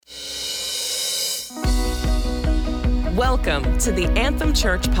Welcome to the Anthem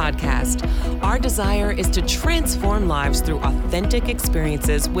Church podcast. Our desire is to transform lives through authentic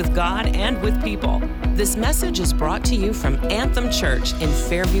experiences with God and with people. This message is brought to you from Anthem Church in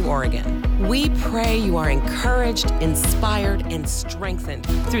Fairview, Oregon. We pray you are encouraged, inspired, and strengthened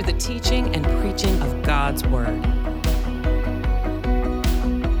through the teaching and preaching of God's Word.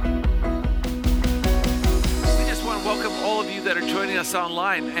 That are joining us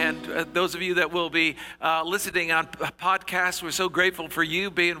online, and those of you that will be listening on podcasts, we're so grateful for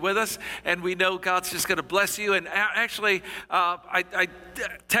you being with us, and we know God's just going to bless you. And actually, I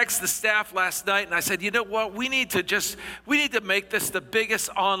texted the staff last night, and I said, you know what, we need to make this the biggest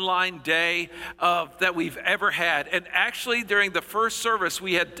online day that we've ever had. And actually, during the first service,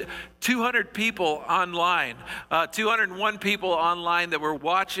 we had 200 people online, 201 people online that were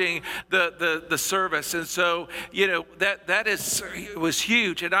watching the service, and so it was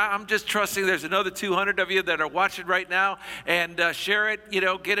huge. And I'm just trusting there's another 200 of you that are watching right now, and share it,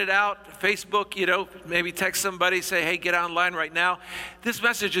 get it out, Facebook, maybe text somebody, say, hey, get online right now. This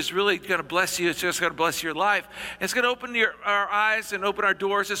message is really going to bless you. It's just going to bless your life. It's going to open our eyes and open our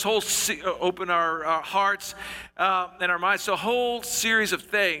doors, open our hearts and our minds to a whole series of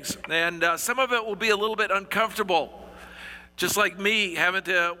things. And some of it will be a little bit uncomfortable, just like me having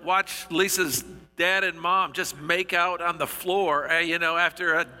to watch Lisa's dad and mom just make out on the floor,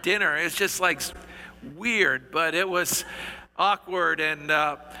 after a dinner. It's just like weird, but it was awkward,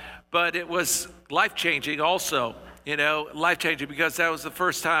 but it was life-changing also. Life-changing, because that was the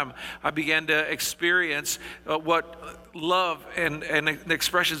first time I began to experience what love and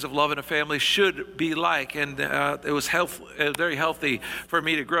expressions of love in a family should be like. And it was very healthy for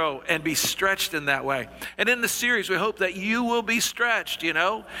me to grow and be stretched in that way. And in the series, we hope that you will be stretched,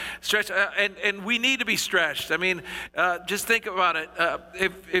 stretched, and we need to be stretched. I mean, just think about it.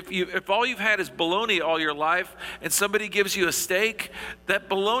 If all you've had is bologna all your life, and somebody gives you a steak, that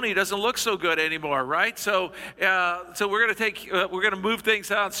bologna doesn't look so good anymore, right? So we're gonna move things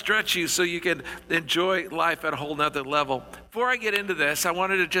out and stretch you so you can enjoy life at a whole nother level. Before I get into this, I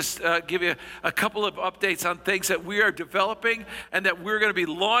wanted to just give you a couple of updates on things that we are developing and that we're going to be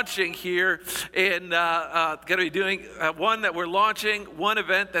launching here. Going to be doing one that we're launching, one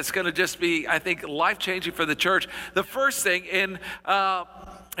event that's going to just be, I think, life-changing for the church. The first thing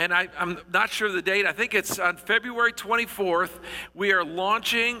and I'm not sure of the date. I think it's on February 24th. We are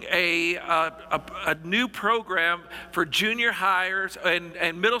launching a new program for junior hires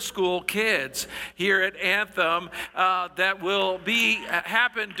and middle school kids here at Anthem that will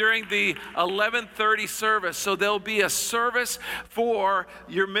happen during the 11:30 service. So there'll be a service for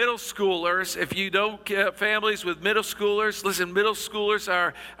your middle schoolers. If you don't get families with middle schoolers, listen, middle schoolers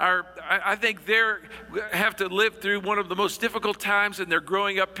I think they have to live through one of the most difficult times in their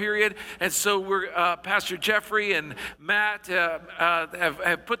growing up period, and so we're Pastor Jeffrey and Matt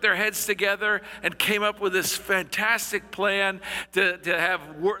have put their heads together and came up with this fantastic plan to have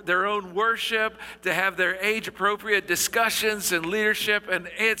their own worship, to have their age-appropriate discussions and leadership, and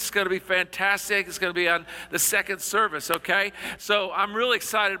it's going to be fantastic. It's going to be on the second service, okay? So I'm really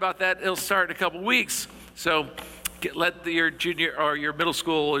excited about that. It'll start in a couple weeks, so let your junior or your middle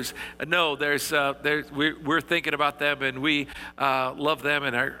schoolers know we're thinking about them, and we love them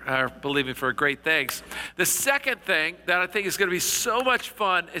and are believing for great things. The second thing that I think is going to be so much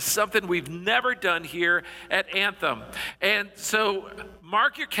fun is something we've never done here at Anthem. And so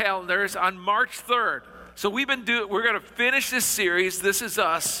mark your calendars on March 3rd. So we're going to finish this series, This Is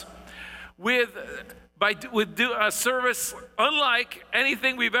Us, with a service unlike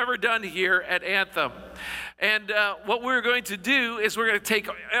anything we've ever done here at Anthem. And what we're going to do is we're going to take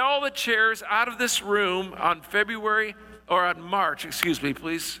all the chairs out of this room on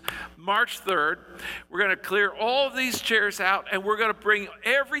March 3rd. We're going to clear all of these chairs out, and we're going to bring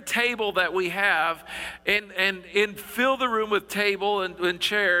every table that we have and fill the room with table and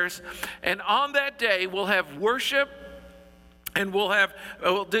chairs. And on that day, we'll have worship, and we'll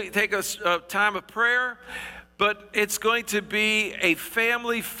take a time of prayer. But it's going to be a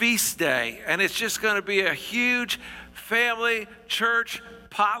family feast day, and it's just going to be a huge family church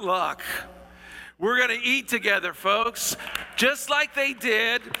potluck. We're going to eat together, folks, just like they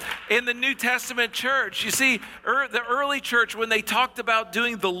did in the New Testament church. You see, the early church, when they talked about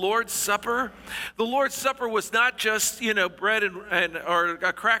doing the Lord's Supper was not just, bread or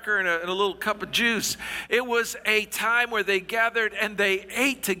a cracker and a little cup of juice. It was a time where they gathered and they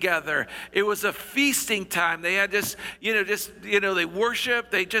ate together. It was a feasting time. They had they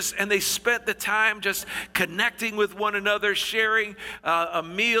worshiped, they spent the time just connecting with one another, sharing a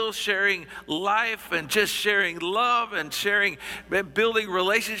meal, sharing life, life and just sharing love and sharing and building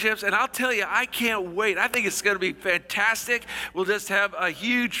relationships. And I'll tell you, I can't wait. I think it's going to be fantastic. We'll just have a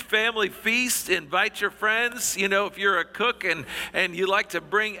huge family feast. Invite your friends. You know, if you're a cook and you like to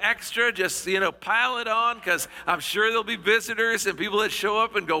bring extra, just, pile it on, because I'm sure there'll be visitors and people that show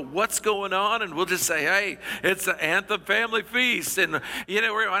up and go, what's going on? And we'll just say, hey, it's the Anthem Family Feast. And,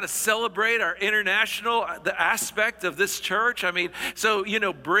 we're going to celebrate our international the aspect of this church. I mean, so,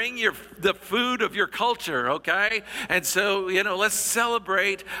 bring the food of your culture, okay? And so, let's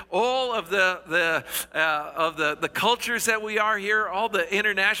celebrate all of the cultures that we are here, all the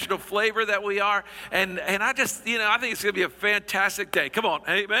international flavor that we are. And I just, I think it's going to be a fantastic day. Come on,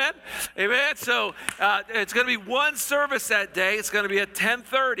 amen? Amen? So it's going to be one service that day. It's going to be at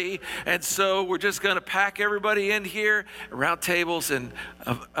 10:30. And so we're just going to pack everybody in here around tables and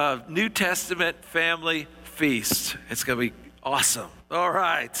a New Testament family feast. It's going to be awesome. All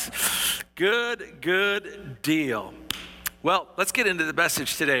right. Good deal. Well, let's get into the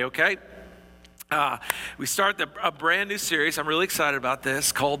message today, okay? We start a brand new series. I'm really excited about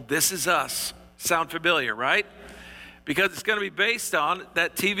this, called This Is Us. Sound familiar, right? Because it's going to be based on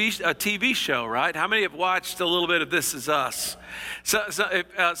that TV show, right? How many have watched a little bit of This Is Us? So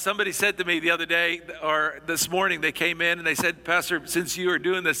somebody said to me the other day, or this morning, they came in and they said, Pastor, since you are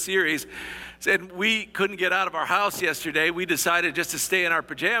doing this series, said we couldn't get out of our house yesterday. We decided just to stay in our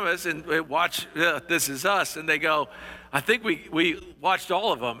pajamas and watch This Is Us. And they go, I think we watched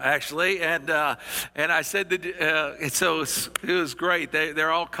all of them, actually, and I said that so it was great.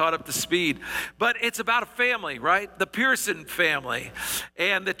 They're all caught up to speed. But it's about a family, right? The Pearson family,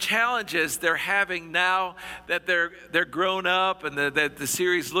 and the challenges they're having now that they're grown up, and the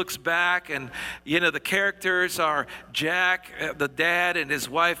series looks back, and the characters are Jack, the dad, and his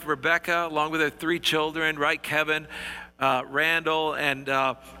wife Rebecca, along with their 3 children, right? Kevin, Randall, and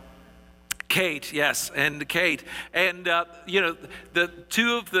Kate, yes, and Kate, and the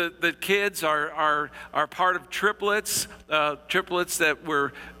 2 of the kids are part of triplets that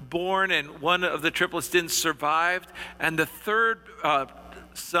were born, and one of the triplets didn't survive, and the 3rd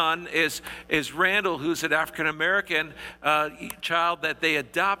son is Randall, who's an African American child that they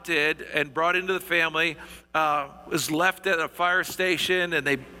adopted and brought into the family. Was left at a fire station,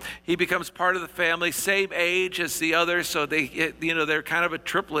 and he becomes part of the family, same age as the others, so they're kind of a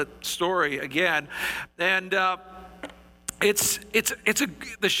triplet story again, and the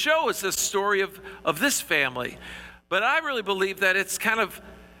show is a story of this family, but I really believe that it's kind of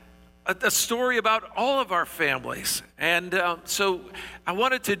a story about all of our families. And so I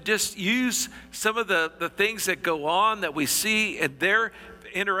wanted to just use some of the things that go on that we see in their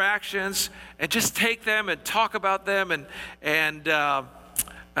interactions and just take them and talk about them and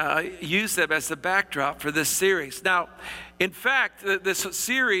use them as the backdrop for this series. Now, in fact, this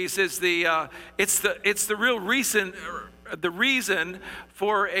series is it's the real reason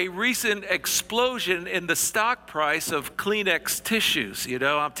for a recent explosion in the stock price of Kleenex tissues.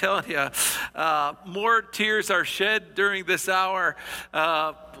 I'm telling you, more tears are shed during this hour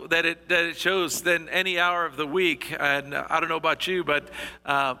that it shows than any hour of the week. And I don't know about you, but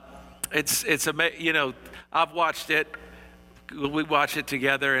it's amazing. I've watched it. We watch it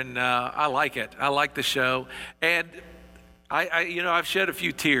together, and I like it. I like the show, and I've shed a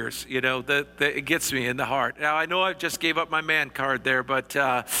few tears, that it gets me in the heart. Now, I know I just gave up my man card there, but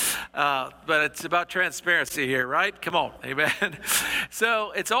it's about transparency here, right? Come on, amen.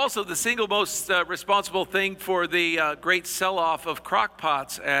 So it's also the single most responsible thing for the great sell-off of crock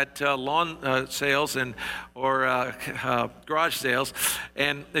pots at lawn sales or garage sales.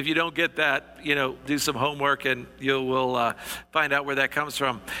 And if you don't get that, do some homework and you will find out where that comes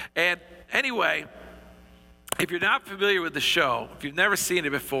from. And anyway, if you're not familiar with the show, if you've never seen it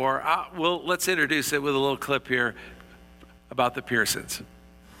before, let's introduce it with a little clip here about the Pearsons.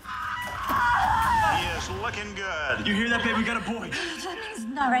 He is looking good. You hear that, baby? We got a boy. Something's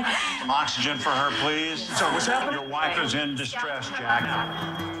not right. Some oxygen for her, please. So what's happening? Your wife is in distress, Jack.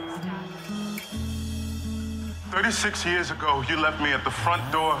 36 years ago, you left me at the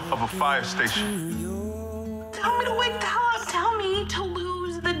front door of a fire station. Tell me to wake the hell up. Tell me to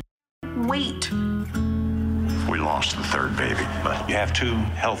lose the weight. We lost the 3rd baby, but you have 2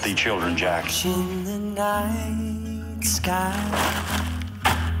 healthy children, Jack. In the night sky,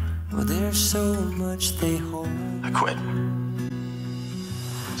 well, there's so much they hold. I quit.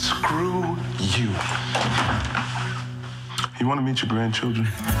 Screw you. You want to meet your grandchildren?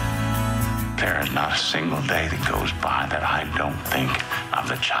 There is not a single day that goes by that I don't think of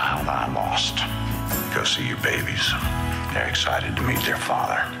the child I lost. Go see your babies. They're excited to meet their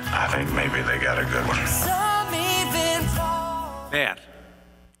father. I think maybe they got a good one. Some even fall. Man,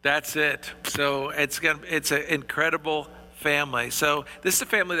 That's it. So it's an incredible family. So this is a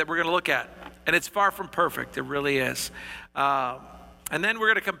family that we're going to look at, and it's far from perfect. It really is. And then we're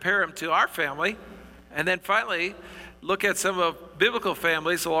going to compare them to our family, and then finally look at some of biblical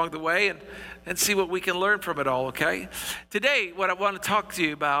families along the way and see what we can learn from it all, okay? Today, what I want to talk to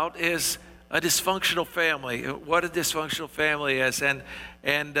you about is a dysfunctional family, what a dysfunctional family is,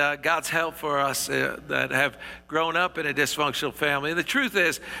 and God's help for us that have grown up in a dysfunctional family. And the truth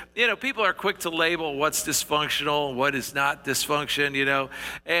is, people are quick to label what's dysfunctional, what is not dysfunction,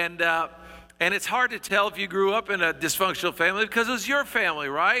 and it's hard to tell if you grew up in a dysfunctional family because it was your family,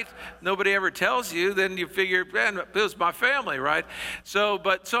 right? Nobody ever tells you, then you figure, man, it was my family, right? So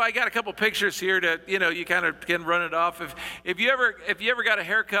I got a couple pictures here to, you kind of can run it off. If you ever got a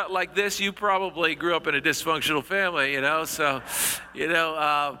haircut like this, you probably grew up in a dysfunctional family, So,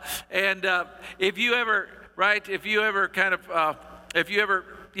 if you ever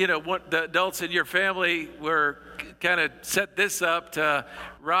the adults in your family were kind of set this up to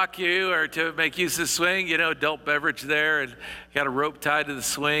rock you or to make use of the swing, adult beverage there, and got a rope tied to the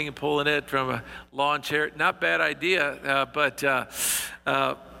swing and pulling it from a lawn chair. Not bad idea, but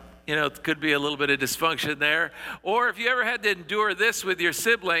it could be a little bit of dysfunction there. Or if you ever had to endure this with your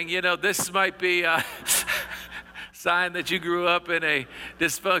sibling, this might be sign that you grew up in a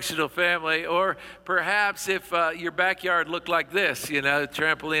dysfunctional family. Or perhaps if your backyard looked like this,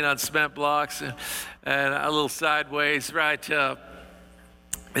 trampoline on cement blocks and a little sideways, right?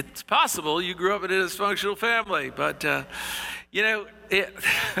 It's possible you grew up in a dysfunctional family, but it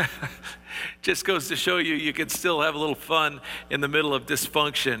just goes to show you can still have a little fun in the middle of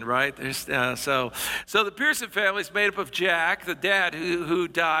dysfunction, right? So the Pearson family is made up of Jack, the dad who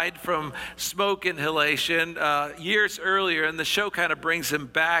died from smoke inhalation years earlier, and the show kind of brings him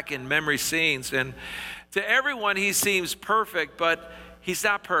back in memory scenes. And to everyone, he seems perfect, but he's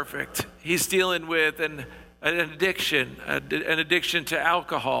not perfect. He's dealing with an addiction to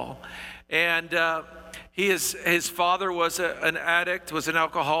alcohol, and his father was an addict, was an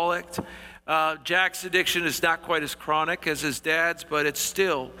alcoholic. Jack's addiction is not quite as chronic as his dad's, but it's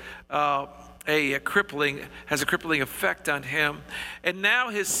still has a crippling effect on him. And now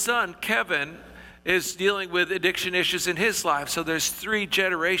his son Kevin is dealing with addiction issues in his life. So there's 3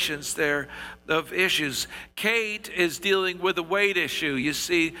 generations there of issues. Kate is dealing with a weight issue. You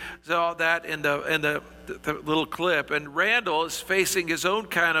see all that in the little clip. And Randall is facing his own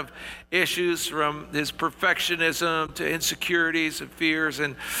kind of issues, from his perfectionism to insecurities and fears,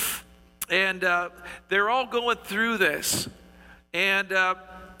 and they're all going through this. And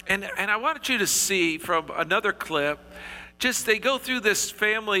I wanted you to see from another clip, they go through this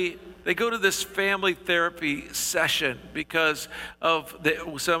family. They go to this family therapy session because of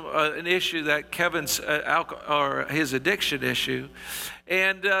an issue that Kevin's or his addiction issue,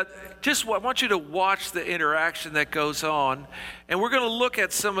 and I want you to watch the interaction that goes on, and we're going to look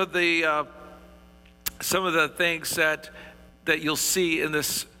at some of the things that you'll see in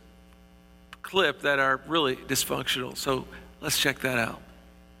this clip that are really dysfunctional. So let's check that out.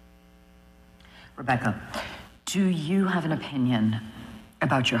 Rebecca, do you have an opinion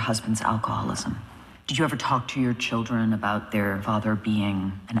about your husband's alcoholism? Did you ever talk to your children about their father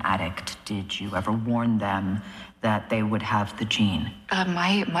being an addict? Did you ever warn them that they would have the gene?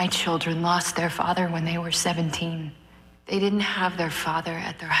 My children lost their father when they were 17. They didn't have their father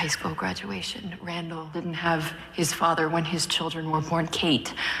at their high school graduation. Randall didn't have his father when his children were born.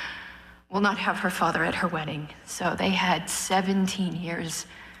 Kate will not have her father at her wedding. So they had 17 years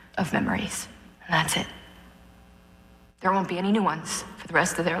of memories, and that's it. There won't be any new ones for the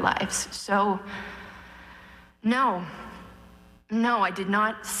rest of their lives. So, no, I did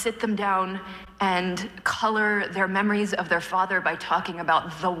not sit them down and color their memories of their father by talking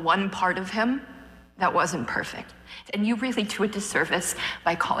about the one part of him that wasn't perfect. And you really do a disservice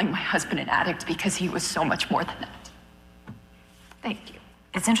by calling my husband an addict, because he was so much more than that. Thank you.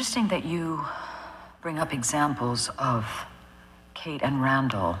 It's interesting that you bring up examples of Kate and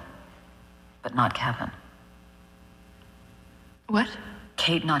Randall, but not Kevin. What?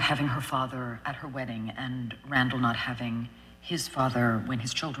 Kate not having her father at her wedding, and Randall not having his father when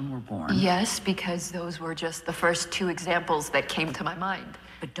his children were born. Yes, because those were just the first 2 examples that came to my mind.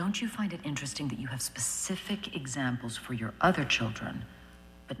 But don't you find it interesting that you have specific examples for your other children,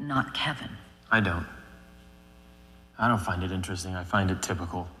 but not Kevin? I don't find it interesting. I find it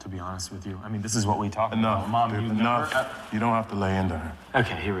typical, to be honest with you. I mean, this is what we talk about. Mom, dude, enough. You don't have to lay into her.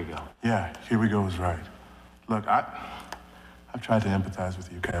 Okay, here we go. Yeah, here we go is right. Look, I've tried to empathize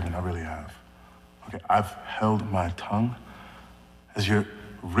with you, Kevin. I really have. Okay, I've held my tongue as your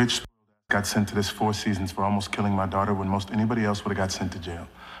rich got sent to this 4 seasons for almost killing my daughter when most anybody else would have got sent to jail.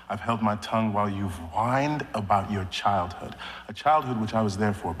 I've held my tongue while you've whined about your childhood. A childhood which I was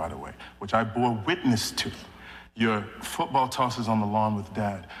there for, by the way, which I bore witness to. Your football tosses on the lawn with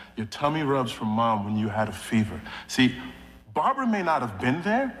Dad. Your tummy rubs from Mom when you had a fever. See, Barbara may not have been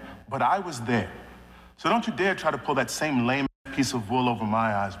there, but I was there. So don't you dare try to pull that same lame piece of wool over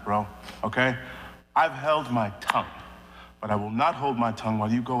my eyes, bro, okay? I've held my tongue. But I will not hold my tongue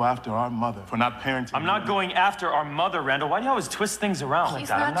while you go after our mother for not parenting. I'm not going after our mother, Randall. Why do you always twist things around like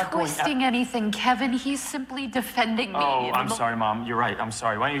that? He's not twisting anything, Kevin. He's simply defending me. Oh, I'm sorry, Mom. You're right. I'm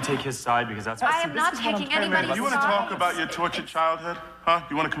sorry. Why don't you take his side? Because that's... I am not taking anybody's side. You want to talk about your tortured childhood? Huh?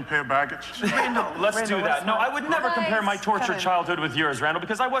 You want to compare baggage? Randall, let's do that. No, I would never compare my tortured childhood with yours, Randall,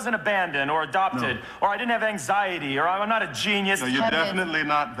 because I wasn't abandoned or adopted, or I didn't have anxiety, or I'm not a genius. No, you're definitely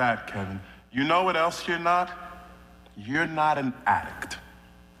not that, Kevin. You know what else you're not? You're not an addict,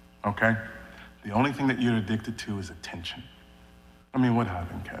 okay? The only thing that you're addicted to is attention. I mean, what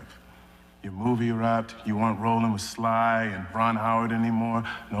happened, Kev? Your movie wrapped, you weren't rolling with Sly and Ron Howard anymore,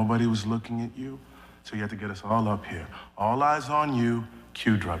 nobody was looking at you, so you had to get us all up here. All eyes on you,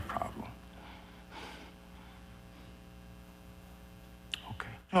 cue drug problem.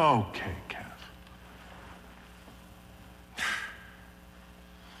 Okay, Kev.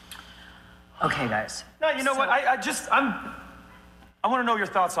 Okay, guys. No, you know what? I want to know your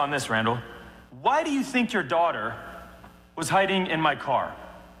thoughts on this, Randall. Why do you think your daughter was hiding in my car?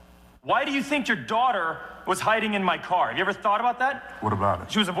 Why do you think your daughter was hiding in my car? Have you ever thought about that? What about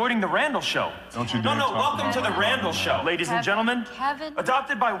it? She was avoiding the Randall show. Don't you dare No, talk welcome about to the Randall show, ladies and gentlemen. Kevin.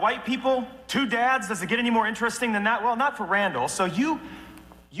 Adopted by white people, 2 dads. Does it get any more interesting than that? Well, not for Randall. So you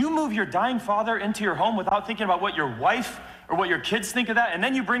move your dying father into your home without thinking about what your wife or what your kids think of that, and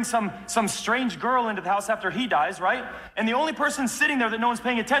then you bring some strange girl into the house after he dies, right? And the only person sitting there that no one's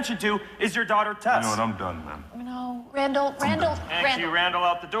paying attention to is your daughter, Tess. You know what? I'm done, man. No, Randall. And cue Randall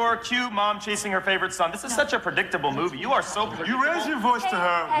out the door. Cue Mom chasing her favorite son. This is such a predictable movie. You are so predictable. You raise your voice to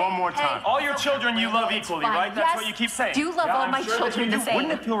her one more time. All your children you love equally, right? That's what you keep saying. I do love all my children the same.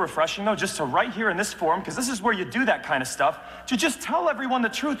 Wouldn't it feel refreshing, though, just to right here in this forum, because this is where you do that kind of stuff, to just tell everyone the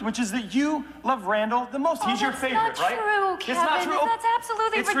truth, which is that you love Randall the most. He's your favorite, right? True, Kevin. It's not true. That's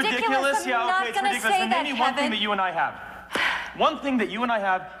absolutely it's ridiculous. Yeah, I'm okay, it's not going to ridiculous. say And that, name me one thing Kevin. that you and I have. One thing that you and I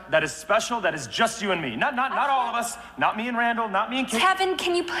have that is special, that is just you and me. Not all of us. Not me and Randall. Not me and Kate. Kevin,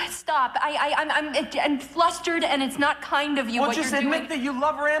 can you please stop? I'm flustered, and it's not kind of you. Well, what just you're admit that you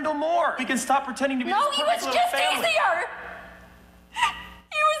love Randall more. We can stop pretending to be. No, this he was perfect just little family. easier.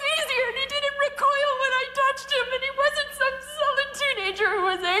 He was easier, and he didn't recoil when I touched him, and he wasn't some sullen teenager who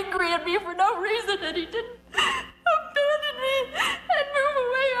was angry at me for no reason, and he didn't abandon me and move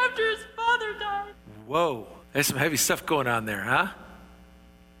away after his father died. Whoa, there's some heavy stuff going on there, huh?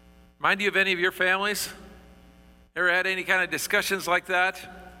 Remind you of any of your families? Ever had any kind of discussions like that?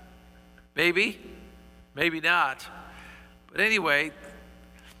 Maybe, maybe not. But anyway,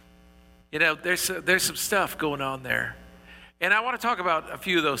 you know, there's some stuff going on there. And I want to talk about a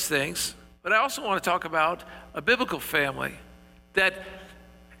few of those things, but I also want to talk about a biblical family that,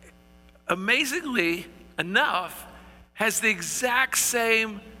 amazingly enough, has the exact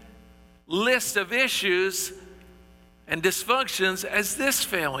same list of issues and dysfunctions as this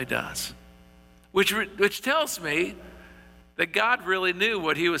family does, which tells me that God really knew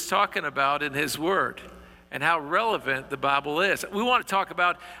what he was talking about in his word and how relevant the Bible is. We want to talk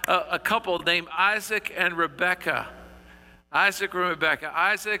about a couple named Isaac and Rebekah. Isaac and Rebekah.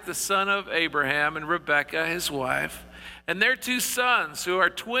 Isaac, the son of Abraham, and Rebekah, his wife, and their 2 sons who are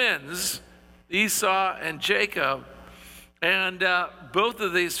twins, Esau and Jacob. And both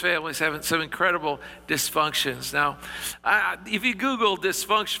of these families have some incredible dysfunctions. Now, if you Google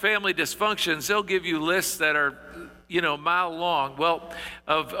family dysfunctions, they'll give you lists that are, mile long,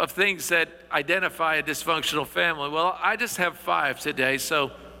 of things that identify a dysfunctional family. Well, I just have 5 today,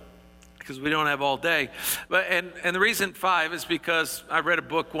 because we don't have all day. And the reason 5 is because I read a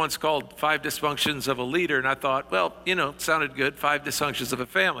book once called 5 Dysfunctions of a Leader, and I thought, it sounded good, 5 dysfunctions of a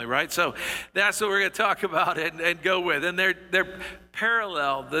family, right? So that's what we're going to talk about and go with. And they're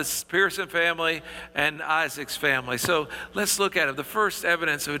parallel, this Pearson family and Isaac's family. So let's look at it. The first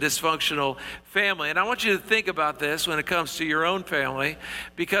evidence of a dysfunctional family, and I want you to think about this when it comes to your own family,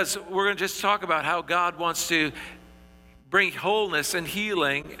 because we're going to just talk about how God wants to bring wholeness and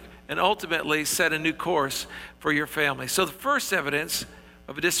healing and ultimately set a new course for your family. So the first evidence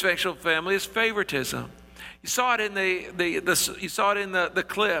of a dysfunctional family is favoritism. You saw it in the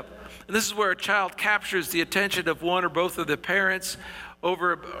clip. And this is where a child captures the attention of one or both of the parents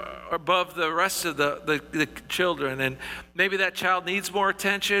over above the rest of the children. And maybe that child needs more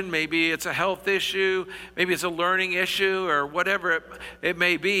attention. Maybe it's a health issue. Maybe it's a learning issue, or whatever it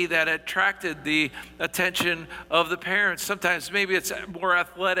may be that attracted the attention of the parents. Sometimes maybe it's more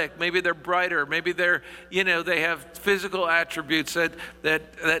athletic. Maybe they're brighter. Maybe they're, they have physical attributes that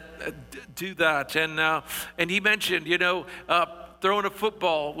do that. And he mentioned, throwing a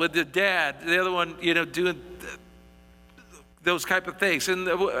football with the dad. The other one, doing those type of things. And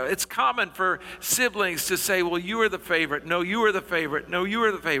it's common for siblings to say, well, you are the favorite. No, you are the favorite. No, you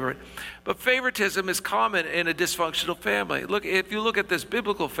are the favorite. But favoritism is common in a dysfunctional family. Look, if you look at this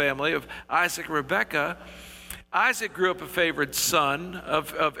biblical family of Isaac and Rebekah, Isaac grew up a favored son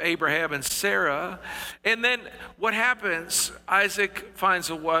of Abraham and Sarah. And then what happens? Isaac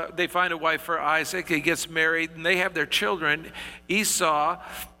they find a wife for Isaac. He gets married, and they have their children, Esau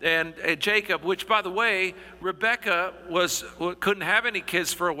and Jacob, which, by the way, Rebekah couldn't have any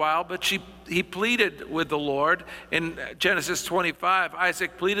kids for a while, but he pleaded with the Lord. In Genesis 25,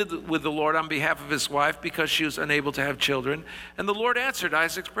 Isaac pleaded with the Lord on behalf of his wife because she was unable to have children. And the Lord answered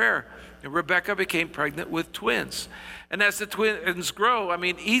Isaac's prayer. And Rebekah became pregnant with twins. And as the twins grow,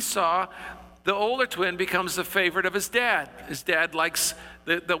 Esau, the older twin, becomes the favorite of his dad. His dad likes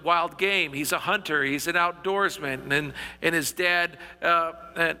the wild game. He's a hunter. He's an outdoorsman. And his dad,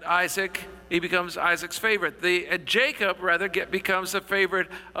 and Isaac, he becomes Isaac's favorite. Jacob, becomes a favorite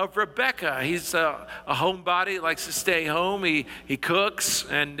of Rebekah. He's a homebody, likes to stay home. He cooks,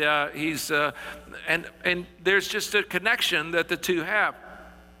 and and there's just a connection that the two have.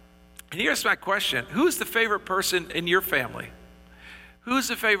 And here's my question. Who's the favorite person in your family? Who's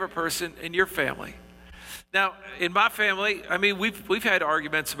the favorite person in your family? Now, in my family, we've had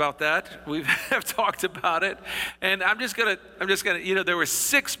arguments about that. We have talked about it. And I'm just gonna, there were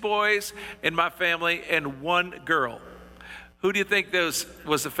 6 boys in my family and 1 girl. Who do you think was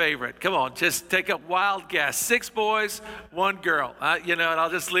the favorite? Come on, just take a wild guess. 6 boys, 1 girl. And I'll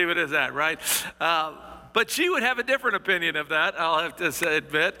just leave it as that, right? But she would have a different opinion of that, I'll have to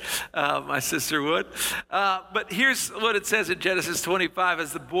admit. My sister would. But here's what it says in Genesis 25.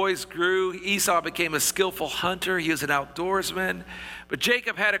 As the boys grew, Esau became a skillful hunter. He was an outdoorsman. But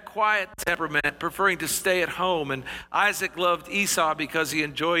Jacob had a quiet temperament, preferring to stay at home. And Isaac loved Esau because he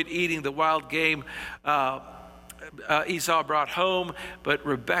enjoyed eating the wild game Esau brought home, but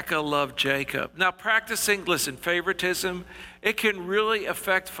Rebekah loved Jacob. Now, favoritism, it can really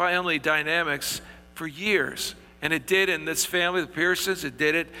affect family dynamics for years. And it did in this family, the Pearsons. It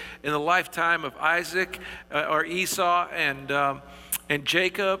did it in the lifetime of Isaac or Esau and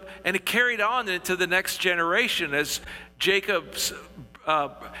Jacob. And it carried on into the next generation as Jacob's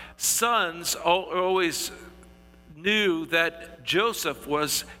sons always knew that Joseph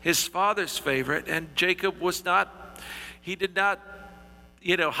was his father's favorite, and Jacob was not. He did not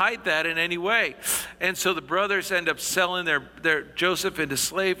hide that in any way. And so the brothers end up selling their Joseph into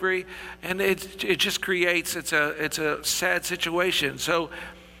slavery, and it just creates, it's a sad situation. So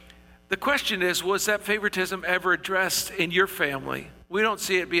the question is, was that favoritism ever addressed in your family? We don't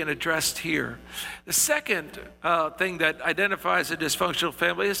see it being addressed here. The second thing that identifies a dysfunctional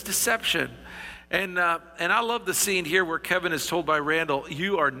family is deception. And I love the scene here where Kevin is told by Randall,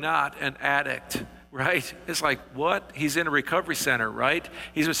 "You are not an addict." Right? It's like, what? He's in a recovery center, right?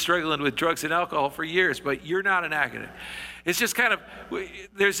 He's been struggling with drugs and alcohol for years, but you're not an addict. It's just kind of,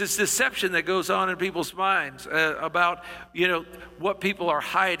 there's this deception that goes on in people's minds about, what people are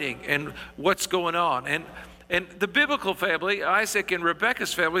hiding and what's going on. And the biblical family, Isaac and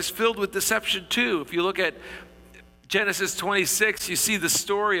Rebekah's family, is filled with deception too. If you look at Genesis 26, you see the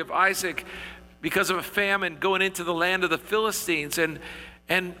story of Isaac because of a famine going into the land of the Philistines, and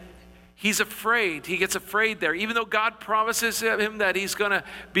he's afraid. He gets afraid there. Even though God promises him that he's going to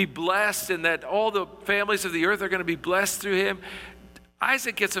be blessed and that all the families of the earth are going to be blessed through him,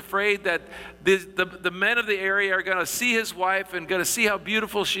 Isaac gets afraid that the men of the area are going to see his wife and going to see how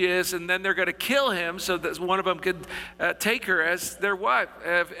beautiful she is, and then they're going to kill him so that one of them could take her as their wife,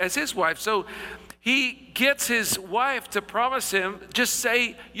 as his wife. So he gets his wife to promise him, just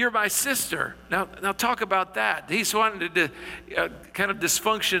say, "You're my sister." Now talk about that. He's wanted to kind of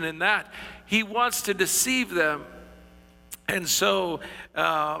dysfunction in that. He wants to deceive them. And so,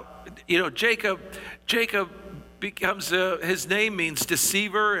 Jacob becomes, his name means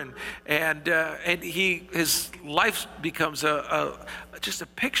deceiver, and his life becomes just a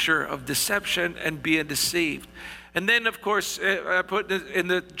picture of deception and being deceived. And then, of course, I put in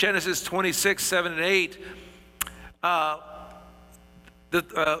the Genesis 26, 7 and 8, a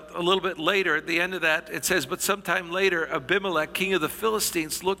little bit later, at the end of that, it says, "But sometime later, Abimelech, king of the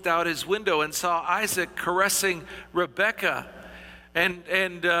Philistines, looked out his window and saw Isaac caressing Rebekah. And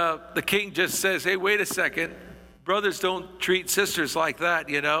the king just says, hey, wait a second. Brothers don't treat sisters like that,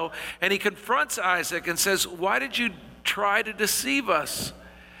 you know. And he confronts Isaac and says, why did you try to deceive us?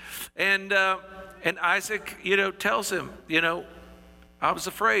 And Isaac, you know, tells him, you know, I was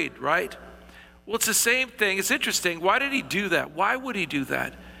afraid, right? Well, it's the same thing. It's interesting. Why did he do that? Why would he do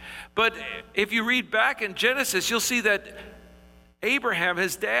that? But if you read back in Genesis, you'll see that Abraham,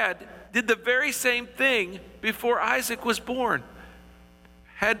 his dad, did the very same thing before Isaac was born.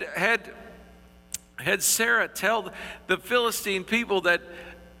 Had Sarah tell the Philistine people that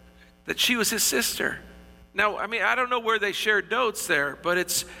she was his sister. Now, I mean, I don't know where they shared notes there, but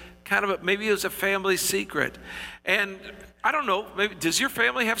it's kind of maybe it was a family secret. And I don't know, maybe, does your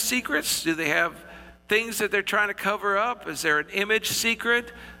family have secrets? Do they have things that they're trying to cover up? Is there an image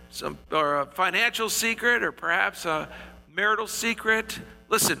secret, or a financial secret, or perhaps a marital secret?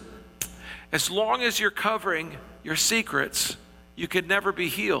 Listen, as long as you're covering your secrets, you can never be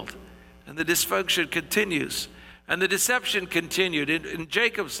healed. And the dysfunction continues. And the deception continued in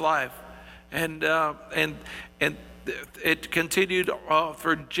Jacob's life. And it continued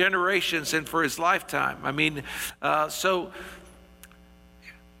for generations and for his lifetime. I mean, so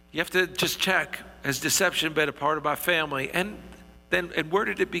you have to just check, has deception been a part of my family? And where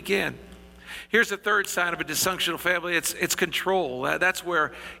did it begin? Here's the third sign of a dysfunctional family. It's control. That's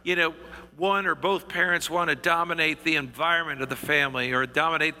where, you know, one or both parents want to dominate the environment of the family, or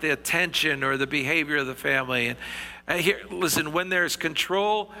dominate the attention or the behavior of the family. And here, listen, when there's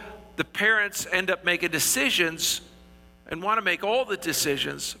control, the parents end up making decisions and want to make all the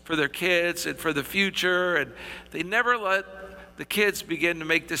decisions for their kids and for the future, and they never let the kids begin to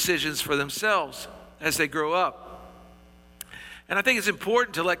make decisions for themselves as they grow up. And I think it's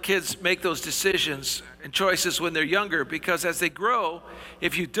important to let kids make those decisions and choices when they're younger, because as they grow,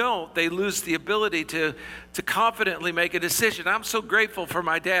 if you don't, they lose the ability to confidently make a decision. I'm so grateful for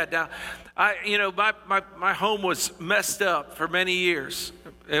my dad. Now, my home was messed up for many years.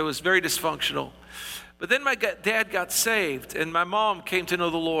 It was very dysfunctional. But then my dad got saved, and my mom came to know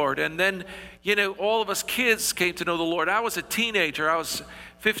the Lord. And then, you know, all of us kids came to know the Lord. I was a teenager. I was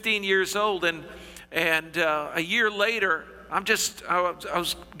 15 years old, and a year later, I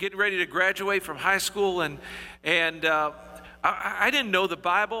was getting ready to graduate from high school, and I didn't know the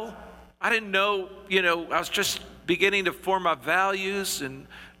Bible. I didn't know, you know, I was just beginning to form my values and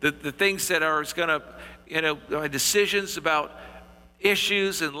the things that I was going to, you know, my decisions about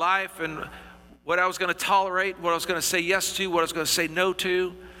issues in life, and what I was going to tolerate, what I was going to say yes to, what I was going to say no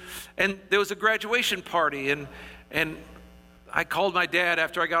to. And there was a graduation party, and I called my dad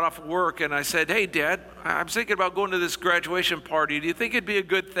after I got off of work, and I said, hey, Dad, I'm thinking about going to this graduation party. Do you think it'd be a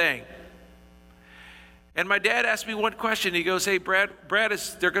good thing? And my dad asked me one question. He goes, hey, Brad,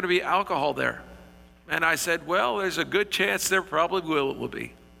 is there going to be alcohol there? And I said, well, there's a good chance there probably will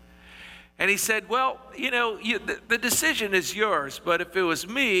be. And he said, well, you know, the decision is yours, but if it was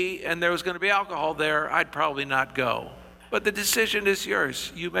me and there was going to be alcohol there, I'd probably not go. But the decision is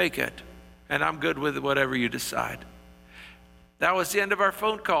yours. You make it. And I'm good with whatever you decide. That was the end of our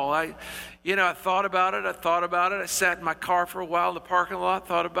phone call. I thought about it. I sat in my car for a while in the parking lot,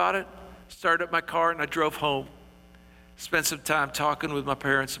 thought about it, started up my car, and I drove home. Spent some time talking with my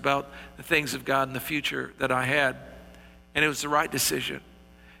parents about the things of God and the future that I had. And it was the right decision.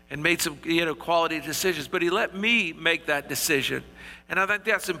 And made some, you know, quality decisions. But he let me make that decision. And I think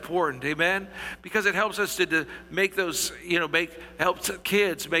that's important, amen? Because it helps us to make those, you know, helps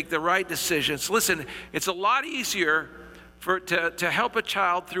kids make the right decisions. Listen, it's a lot easier to help a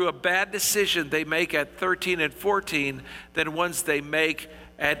child through a bad decision they make at 13 and 14 than ones they make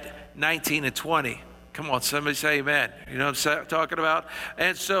at 19 and 20. Come on, somebody say amen. You know what I'm talking about?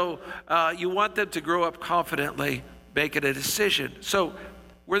 And so you want them to grow up confidently, making a decision. So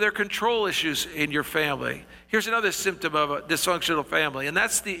were there control issues in your family? Here's another symptom of a dysfunctional family, and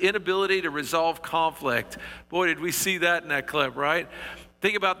that's the inability to resolve conflict. Boy, did we see that in that clip, right?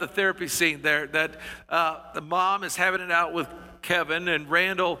 Think about the therapy scene there, that the mom is having it out with Kevin, and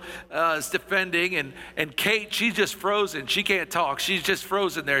Randall is defending, and Kate, she's just frozen. She can't talk. She's just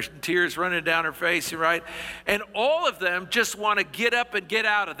frozen there, tears running down her face, right? And all of them just want to get up and get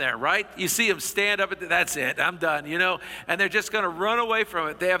out of there, right? You see them stand up, and that's it, I'm done, you know? And they're just going to run away from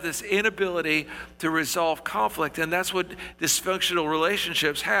it. They have this inability to resolve conflict, and that's what dysfunctional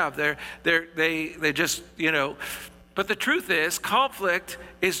relationships have. They just, you know. But the truth is, conflict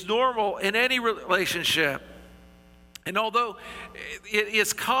is normal in any relationship. And although it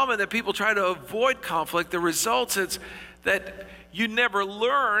is common that people try to avoid conflict, the result is that you never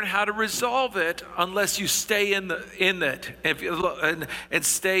learn how to resolve it unless you stay in it, and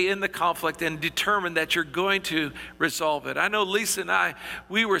stay in the conflict and determine that you're going to resolve it. I know Lisa and I,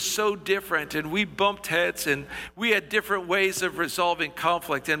 we were so different, and we bumped heads, and we had different ways of resolving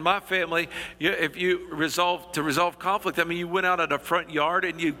conflict. In my family, if you resolve conflict, I mean, you went out in the front yard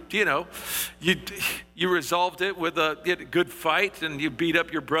and you resolved it with a good fight, and you beat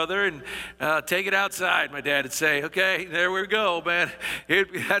up your brother and take it outside, my dad would say. Okay, there we go, man.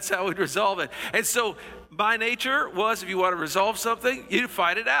 That's how we'd resolve it. And so my nature was, if you want to resolve something, you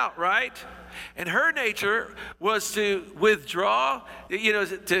fight it out, right? And her nature was to withdraw,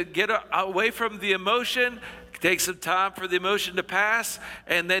 to get away from the emotion, take some time for the emotion to pass,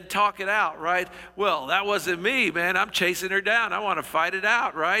 and then talk it out, right? Well, that wasn't me, man. I'm chasing her down. I want to fight it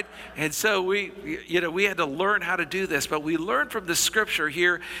out, right? And so we had to learn how to do this, but we learned from the scripture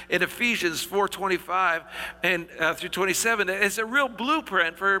here in Ephesians 4:25 and through 27. It's a real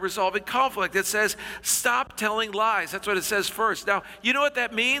blueprint for resolving conflict. It says, stop telling lies. That's what it says first. Now, you know what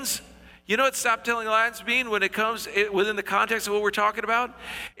that means? You know what stop telling lies mean when it comes within the context of what we're talking about?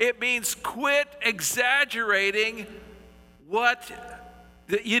 It means quit exaggerating what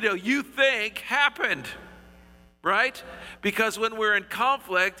you think happened, right? Because when we're in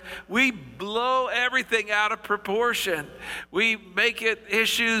conflict, we blow everything out of proportion. We make it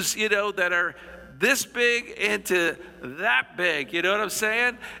issues, that are this big into that big. You know what I'm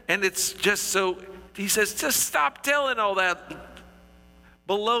saying? And it's just so, he says, just stop telling all that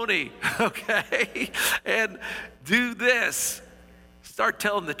baloney, okay? And do this. Start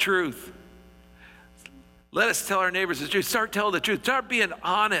telling the truth. Let us tell our neighbors the truth. Start telling the truth. Start being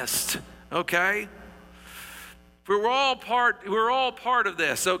honest, okay? We're all part of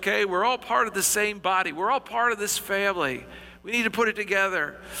this, okay? We're all part of the same body. We're all part of this family. We need to put it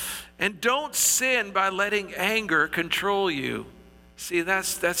together. And don't sin by letting anger control you. See,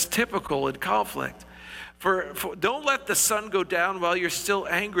 that's typical in conflict. For don't let the sun go down while you're still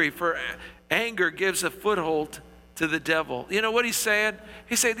angry, for anger gives a foothold to the devil. You know what he's saying?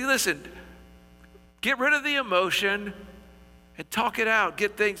 He's saying, listen, get rid of the emotion and talk it out.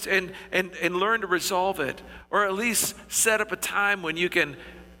 Get things and learn to resolve it. Or at least set up a time when you can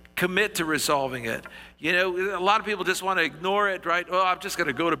commit to resolving it. A lot of people just want to ignore it, right? Oh, I'm just going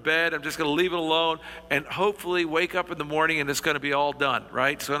to go to bed. I'm just going to leave it alone and hopefully wake up in the morning and it's going to be all done,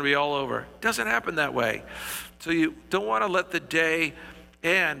 right? It's going to be all over. It doesn't happen that way. So you don't want to let the day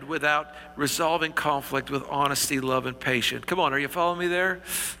end without resolving conflict with honesty, love, and patience. Come on, are you following me there?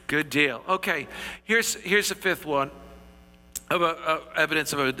 Good deal. Okay, here's the fifth one of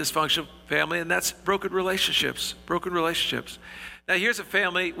evidence of a dysfunctional family, and that's broken relationships. Broken relationships. Now, here's a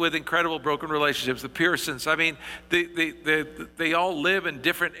family with incredible broken relationships, the Pearsons. I mean, they all live in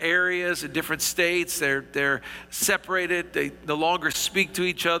different areas, in different states. They're separated. They no longer speak to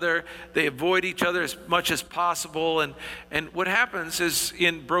each other. They avoid each other as much as possible. And what happens is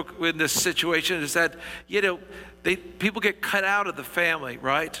in this situation is that, people get cut out of the family,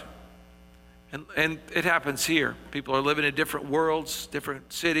 right? And it happens here. People are living in different worlds,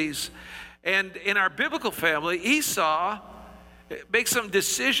 different cities. And in our biblical family, Esau makes some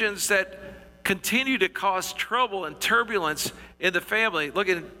decisions that continue to cause trouble and turbulence in the family. Look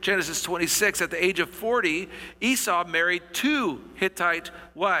at Genesis 26. At the age of 40, Esau married 2 Hittite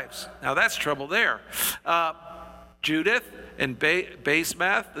wives. Now that's trouble there. Judith and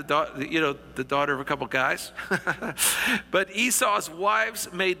Basemath, the daughter of a couple guys. But Esau's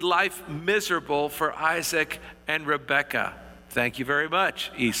wives made life miserable for Isaac and Rebekah. Thank you very much,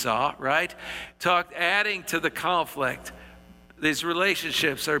 Esau, right? Adding to the conflict. These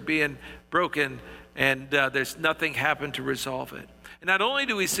relationships are being broken, and there's nothing happened to resolve it. And not only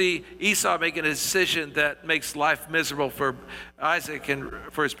do we see Esau making a decision that makes life miserable for Isaac and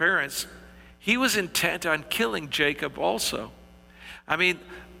for his parents, he was intent on killing Jacob also. I mean,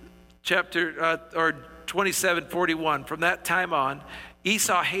 chapter 27:41. From that time on,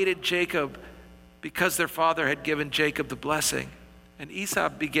 Esau hated Jacob because their father had given Jacob the blessing. And Esau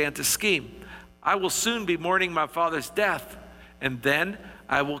began to scheme. I will soon be mourning my father's death, and then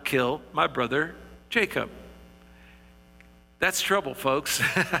I will kill my brother Jacob. That's trouble, folks.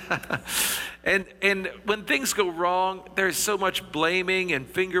 And when things go wrong, there's so much blaming and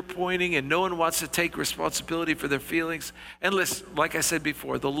finger pointing, and no one wants to take responsibility for their feelings. And like I said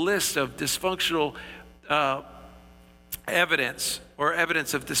before, the list of dysfunctional evidence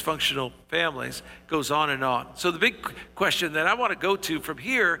of dysfunctional families goes on and on. So the big question that I want to go to from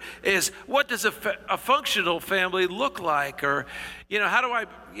here is, what does a functional family look like? Or, how do I,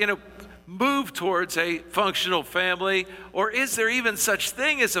 move towards a functional family? Or is there even such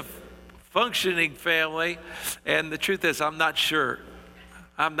thing as a functioning family. And the truth is, I'm not sure.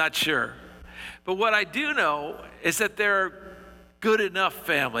 But what I do know is that there are good enough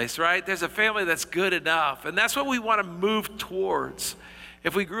families, right? There's a family that's good enough. And that's what we want to move towards.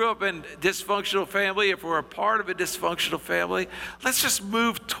 If we grew up in a dysfunctional family, if we're a part of a dysfunctional family, let's just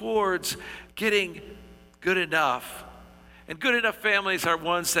move towards getting good enough. And good enough families are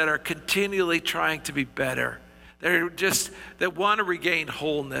ones that are continually trying to be better. That want to regain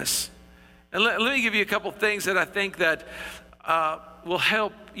wholeness. And let me give you a couple things that I think that will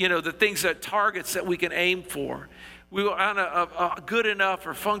help, the things targets that we can aim for. We want a good enough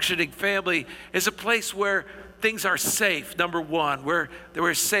or functioning family is a place where things are safe, number one, where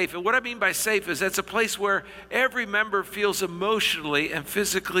we're safe. And what I mean by safe is that's a place where every member feels emotionally and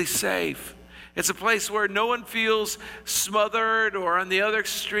physically safe. It's a place where no one feels smothered or on the other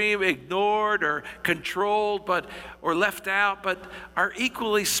extreme ignored or controlled or left out, but are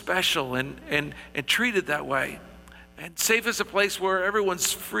equally special and treated that way. And safe is a place where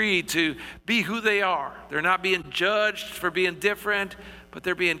everyone's free to be who they are. They're not being judged for being different, but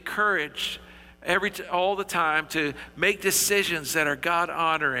they're being encouraged all the time to make decisions that are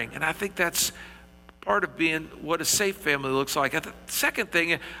God-honoring. And I think that's part of being what a safe family looks like. The second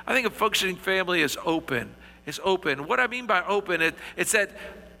thing, I think a functioning family is open. It's open. What I mean by open, it's that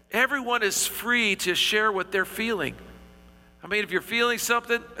everyone is free to share what they're feeling. I mean, if you're feeling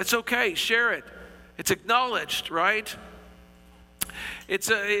something, it's okay, share it. It's acknowledged, right?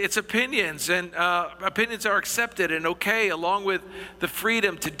 It's opinions, and opinions are accepted and okay, along with the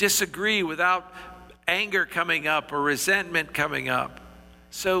freedom to disagree without anger coming up or resentment coming up.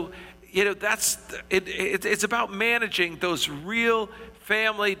 So, it's about managing those real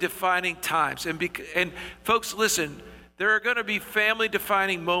family-defining times. And folks, listen, there are going to be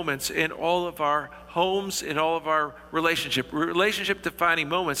family-defining moments in all of our homes, in all of our relationship-defining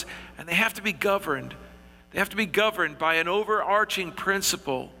moments, and they have to be governed. They have to be governed by an overarching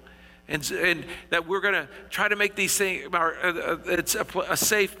principle, and that we're going to try to make these things, it's a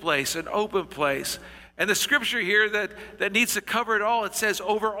safe place, an open place. And the scripture here that needs to cover it all, it says,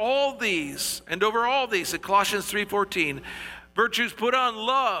 over all these, in Colossians 3:14, virtues put on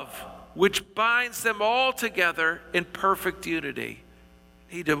love, which binds them all together in perfect unity.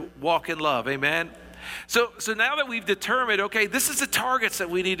 You need to walk in love, amen? So now that we've determined, okay, this is the targets that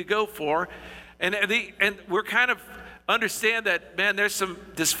we need to go for, and we're kind of understand that, man, there's some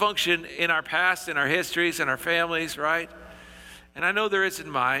dysfunction in our past, in our histories, in our families, right? And I know there is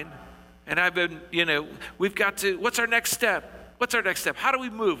in mine. And I've been, we've got to, what's our next step? How do we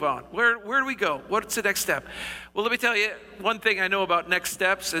move on? Where do we go? What's the next step? Well, let me tell you, one thing I know about next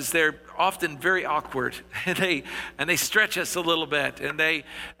steps is they're often very awkward, and they stretch us a little bit, and they,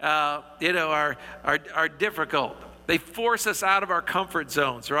 are difficult. They force us out of our comfort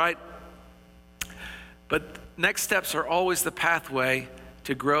zones, right? But next steps are always the pathway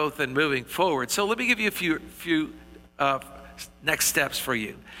to growth and moving forward. So let me give you a few next steps for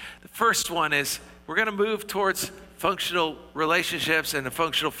you. The first one is we're going to move towards functional relationships and a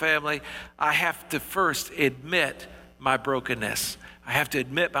functional family. I have to first admit my brokenness.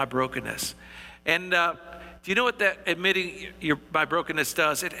 And do you know what that admitting my brokenness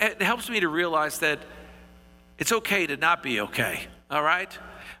does? It helps me to realize that it's okay to not be okay, all right?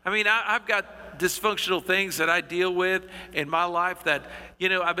 I mean, I've got dysfunctional things that I deal with in my life that,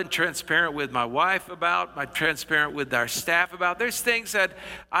 I've been transparent with my wife about, I'm transparent with our staff about. There's things that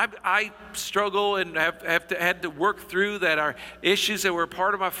I struggle and had to work through that are issues that were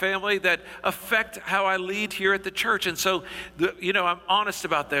part of my family that affect how I lead here at the church. And so, I'm honest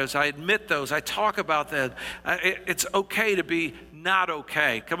about those. I admit those. I talk about that. It's okay to be not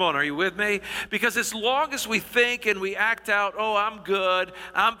okay. Come on, are you with me? Because as long as we think and we act out, oh, I'm good,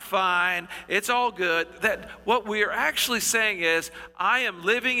 I'm fine, it's all good, that what we are actually saying is, I am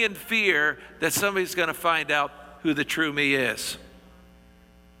living in fear that somebody's going to find out who the true me is.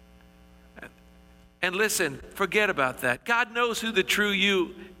 And listen, forget about that. God knows who the true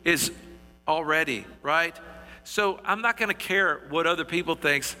you is already, right? So I'm not going to care what other people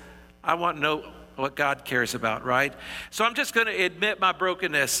think. I want to know what God cares about, right? So I'm just going to admit my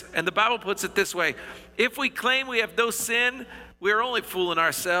brokenness. And the Bible puts it this way: if we claim we have no sin, we are only fooling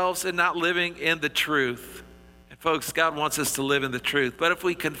ourselves and not living in the truth. And folks, God wants us to live in the truth. But if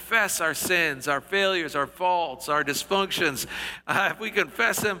we confess our sins, our failures, our faults, our dysfunctions, if we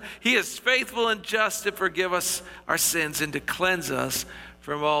confess them, He is faithful and just to forgive us our sins and to cleanse us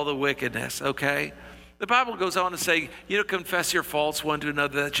from all the wickedness, okay? The Bible goes on to say, confess your faults one to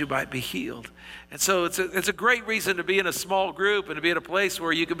another that you might be healed. And so it's a great reason to be in a small group and to be in a place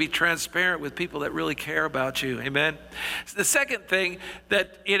where you can be transparent with people that really care about you. Amen. So the second thing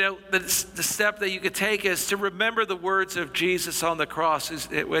that, the step that you could take is to remember the words of Jesus on the cross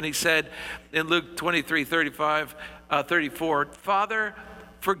when he said in Luke 23:34, Father,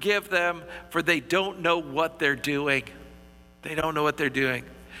 forgive them, for they don't know what they're doing. They don't know what they're doing.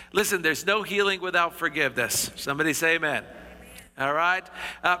 Listen, there's no healing without forgiveness. Somebody say amen. All right?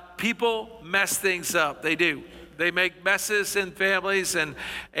 People mess things up. They do. They make messes in families and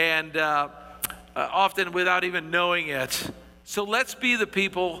often without even knowing it. So let's be the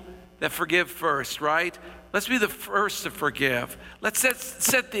people that forgive first, right? Let's be the first to forgive. Let's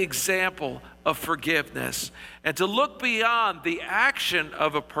set the example of forgiveness and to look beyond the action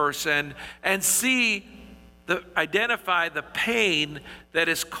of a person and identify the pain that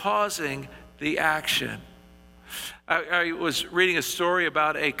is causing the action. I was reading a story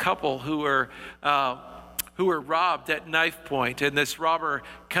about a couple who were robbed at knife point, and this robber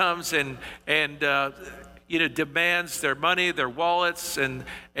comes and demands their money, their wallets, and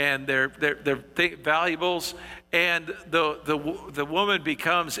their valuables. And the woman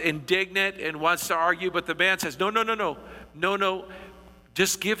becomes indignant and wants to argue, but the man says, no,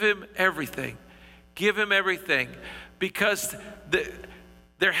 just give him everything. Give him everything, because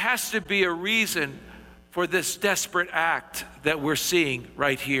there has to be a reason for this desperate act that we're seeing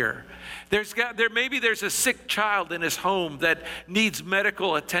right here. Maybe there's a sick child in his home that needs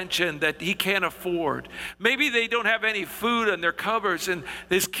medical attention that he can't afford. Maybe they don't have any food in their cupboards and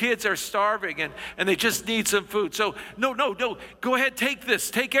his kids are starving and they just need some food. So no, go ahead, take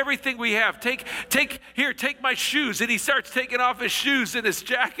this. Take everything we have. Take my shoes. And he starts taking off his shoes and his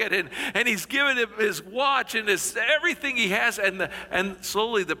jacket and he's giving him his watch and everything he has, and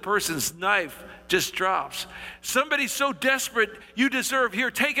slowly the person's knife just drops. Somebody so desperate, you deserve, here,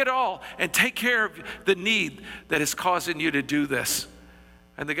 take it all and take care of the need that is causing you to do this.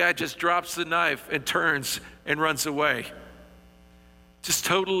 And the guy just drops the knife and turns and runs away. Just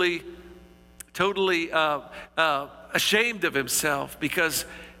totally ashamed of himself because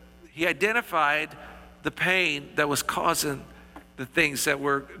he identified the pain that was causing the things that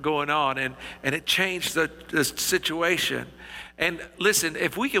were going on, and it changed the situation. And listen,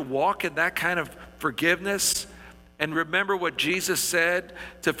 if we can walk in that kind of forgiveness and remember what Jesus said,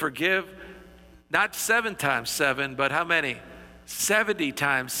 to forgive not 7 times 7, but how many? 70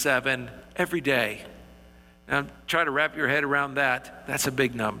 times 7 every day. Now try to wrap your head around that. That's a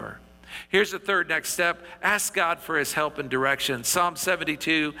big number. Here's the third next step. Ask God for his help and direction. Psalm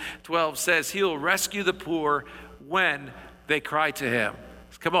 72:12 says, he will rescue the poor when they cry to him.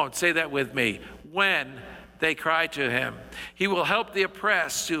 Come on, say that with me. When they cry to him. He will help the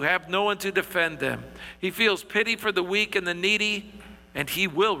oppressed who have no one to defend them. He feels pity for the weak and the needy, and he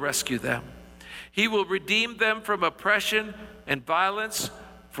will rescue them. He will redeem them from oppression and violence,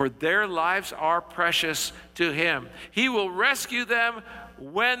 for their lives are precious to him. He will rescue them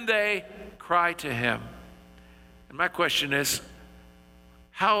when they cry to him. And my question is,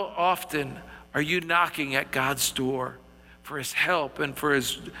 how often are you knocking at God's door for his help and for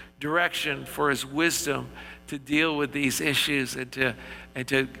his direction, for his wisdom to deal with these issues and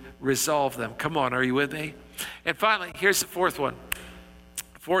to resolve them? Come on, are you with me? And finally, here's the fourth one.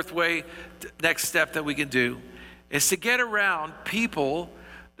 Fourth way, next step that we can do is to get around people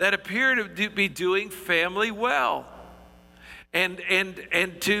that appear to be doing family well and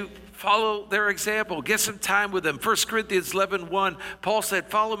to follow their example. Get some time with them. 1 Corinthians 11:1, Paul said,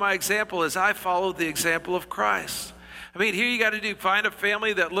 follow my example as I follow the example of Christ. I mean, here you got to find a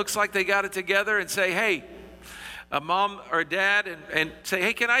family that looks like they got it together and say, hey, a mom or a dad, and say,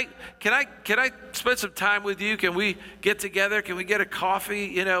 hey, can I spend some time with you? Can we get together? Can we get a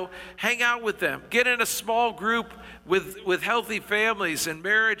coffee? Hang out with them. Get in a small group with healthy families and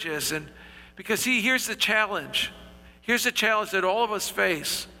marriages. And because here's the challenge. Here's the challenge that all of us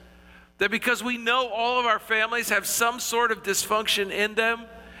face. That because we know all of our families have some sort of dysfunction in them,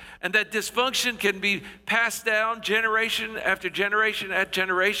 and that dysfunction can be passed down generation after generation after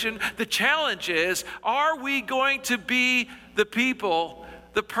generation. The challenge is, are we going to be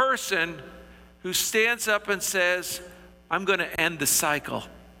the person who stands up and says, I'm going to end the cycle.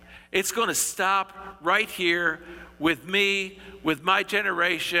 It's going to stop right here with me, with my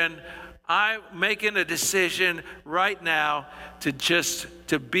generation. I'm making a decision right now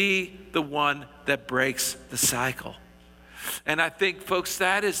to be the one that breaks the cycle. And I think, folks,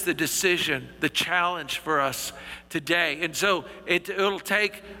 that is the decision, the challenge for us today. And so it'll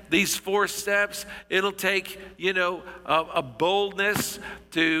take these 4 steps. It'll take, a boldness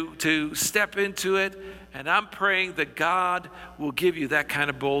to step into it. And I'm praying that God will give you that kind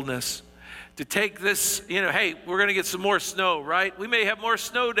of boldness to take this, hey, we're going to get some more snow, right? We may have more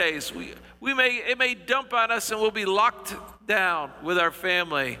snow days. It may dump on us and we'll be locked down with our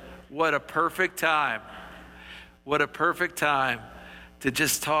family. What a perfect time. What a perfect time to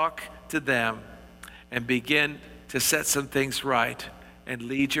just talk to them and begin to set some things right and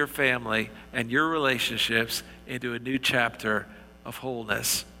lead your family and your relationships into a new chapter of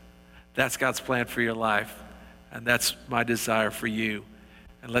wholeness. That's God's plan for your life, and that's my desire for you.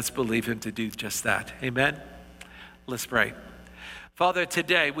 And let's believe him to do just that. Amen? Let's pray. Father,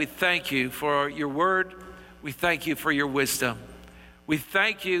 today we thank you for your word. We thank you for your wisdom. We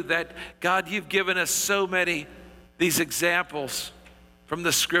thank you that, God, you've given us so many these examples from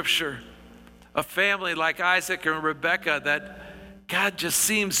the scripture. A family like Isaac and Rebekah that, God, just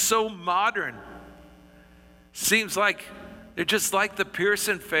seems so modern. Seems like they're just like the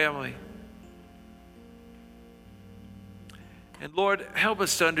Pearson family. And Lord, help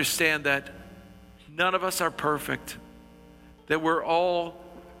us to understand that none of us are perfect, that we're all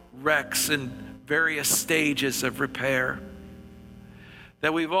wrecks in various stages of repair,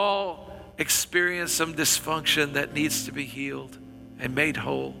 that we've all experienced some dysfunction that needs to be healed and made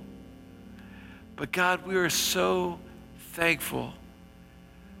whole. But God, we are so thankful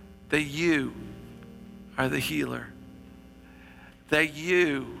that you are the healer, that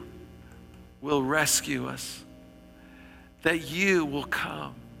you will rescue us, that you will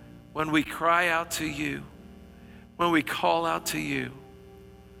come when we cry out to you, when we call out to you.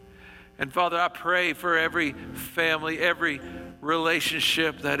 And Father, I pray for every family, every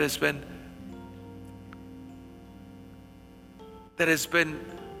relationship that has been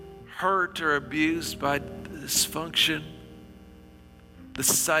hurt or abused by dysfunction, the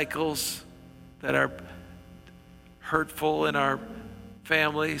cycles that are hurtful in our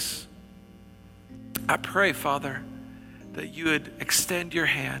families. I pray, Father, that you would extend your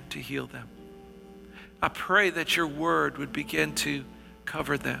hand to heal them. I pray that your word would begin to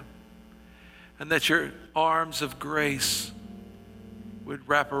cover them, and that your arms of grace would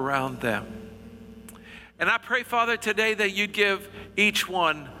wrap around them. And I pray, Father, today that you'd give each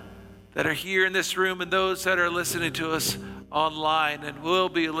one that are here in this room and those that are listening to us online and will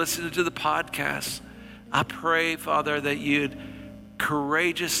be listening to the podcast, I pray, Father, that you'd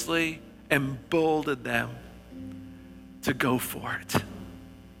courageously embolden them to go for it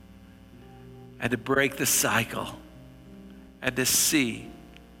and to break the cycle and to see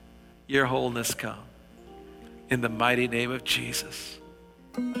your wholeness come. In the mighty name of Jesus.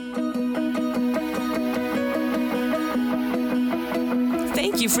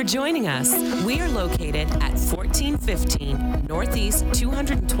 Thank you for joining us. We are located at 1415 Northeast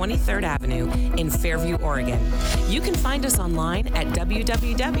 223rd Avenue in Fairview, Oregon. You can find us online at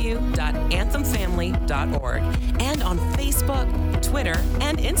www.anthemfamily.org and on Facebook, Twitter,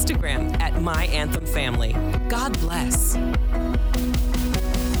 and Instagram at My Anthem Family. God bless.